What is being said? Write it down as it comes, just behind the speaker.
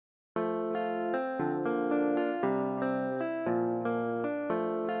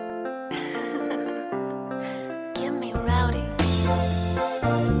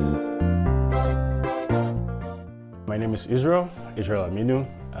My name is Israel Aminu.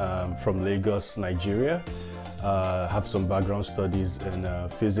 I'm from Lagos, Nigeria. I have some background studies in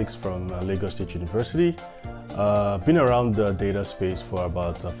physics from Lagos State University. Been around the data space for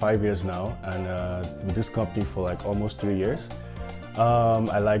about 5 years now, and with this company for like almost 3 years.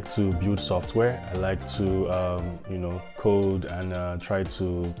 I like to build software. I like to code and try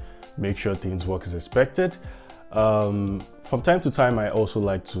to make sure things work as expected. From time to time, I also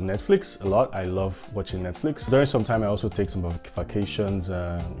like to Netflix a lot. I love watching Netflix. During some time, I also take some vacations,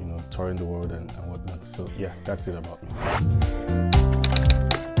 touring the world and whatnot. So yeah, that's it about me.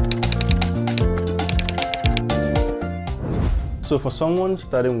 So for someone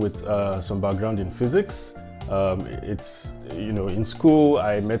starting with some background in physics, it's, in school,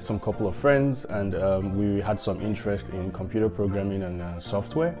 I met some couple of friends and we had some interest in computer programming and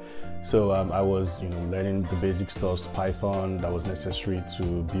software. So I was, learning the basic stuff, Python, that was necessary to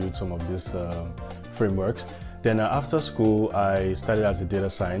build some of these frameworks. Then after school, I started as a data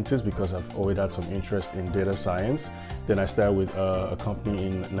scientist because I've always had some interest in data science. Then I started with a company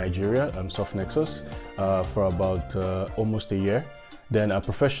in Nigeria, SoftNexus, for about almost a year. Then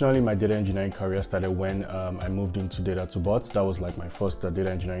professionally, my data engineering career started when I moved into Data to Bots. That was like my first data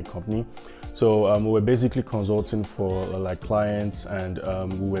engineering company. So we were basically consulting for clients, and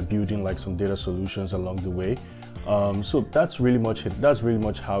we were building like some data solutions along the way. So that's really much it. That's really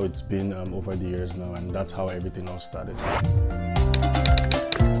much how it's been over the years now, and that's how everything all started.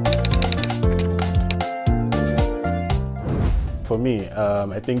 For me,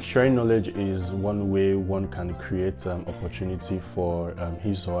 I think sharing knowledge is one way one can create opportunity for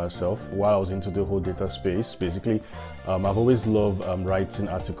his or herself. While I was into the whole data space, basically, I've always loved writing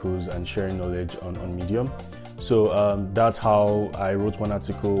articles and sharing knowledge on Medium. So that's how I wrote one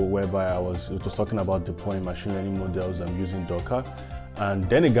article whereby it was talking about deploying machine learning models using Docker. And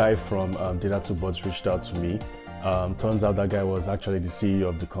then a guy from Data to Bots reached out to me. Turns out that guy was actually the CEO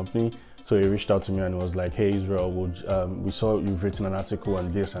of the company. So he reached out to me and was like, "Hey Israel, we saw you've written an article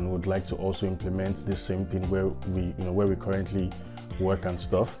on this and would like to also implement this same thing where we currently work and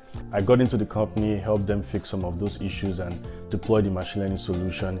stuff." I got into the company, helped them fix some of those issues and deploy the machine learning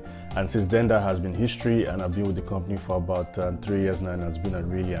solution. And since then, that has been history, and I've been with the company for about 3 years now, and it's been a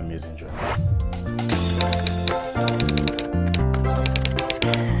really amazing journey.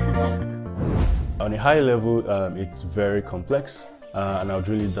 On a high level, it's very complex. And I'll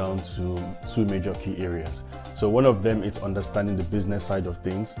drill it down to 2 major key areas. So one of them is understanding the business side of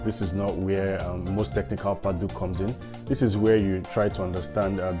things. This is not where most technical part comes in. This is where you try to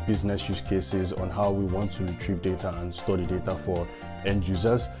understand business use cases on how we want to retrieve data and store the data for end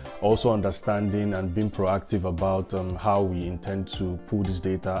users. Also understanding and being proactive about how we intend to pull this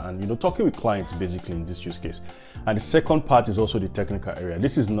data and talking with clients basically in this use case. And the second part is also the technical area.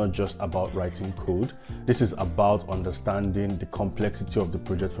 This is not just about writing code. This is about understanding the complexity of the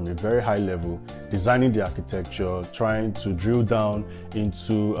project from a very high level, designing the architecture, trying to drill down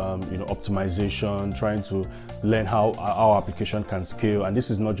into optimization, trying to learn how our application can scale. And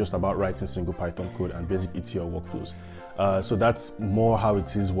this is not just about writing single Python code and basic ETL workflows. So that's more how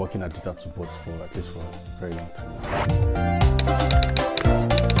it is working at Data to Bots for at least for a very long time now.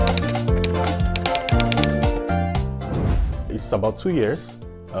 It's about 2 years,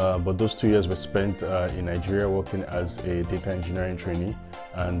 but those 2 years were spent in Nigeria working as a data engineering trainee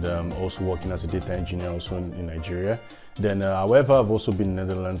and also working as a data engineer also in Nigeria. Then, however, I've also been in the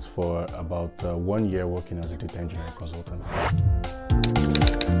Netherlands for about 1 year working as a data engineering consultant.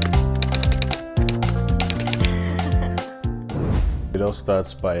 It all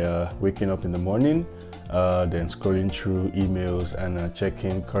starts by waking up in the morning, then scrolling through emails and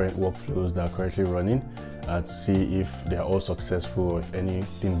checking current workflows that are currently running to see if they are all successful or if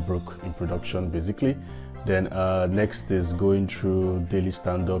anything broke in production basically. Then next is going through daily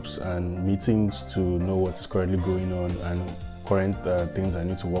stand-ups and meetings to know what is currently going on and current things I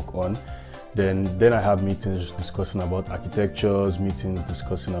need to work on. Then I have meetings discussing about architectures, meetings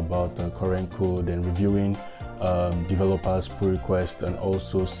discussing about current code and reviewing developers' pull requests and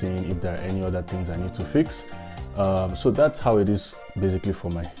also seeing if there are any other things I need to fix. So that's how it is basically for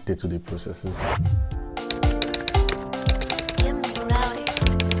my day-to-day processes.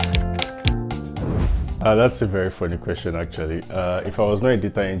 That's a very funny question actually. If I was not a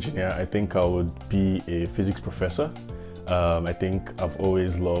data engineer, I think I would be a physics professor. I think I've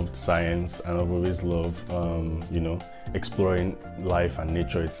always loved science and I've always loved, exploring life and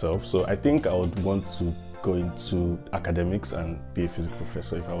nature itself. So I think I would want to go into academics and be a physics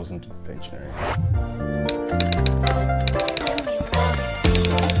professor if I wasn't into data engineering.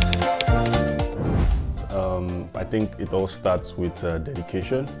 I think it all starts with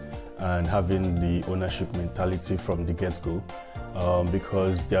dedication. and having the ownership mentality from the get-go,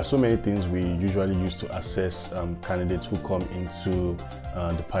 because there are so many things we usually use to assess candidates who come into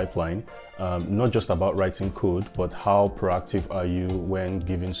the pipeline. Not just about writing code, but how proactive are you when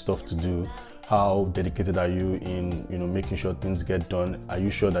given stuff to do? How dedicated are you in making sure things get done? Are you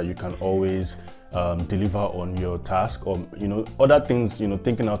sure that you can always deliver on your task, or other things,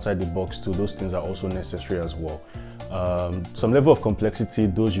 thinking outside the box too? Those things are also necessary as well. Some level of complexity,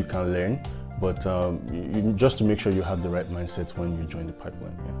 those you can learn, but just to make sure you have the right mindset when you join the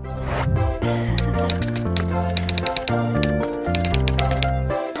pipeline.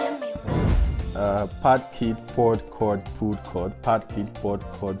 Pad kid, pod, cord, put, cord, pad kid, pod,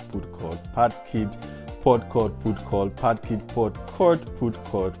 cord, put, cord, pad kid, pod, cord, put, cord, pad kid, pod, cord, put,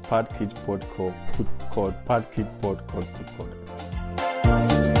 cord, pad kid, pod, cord, put, cord, pad kid, pod, cord, put, cord.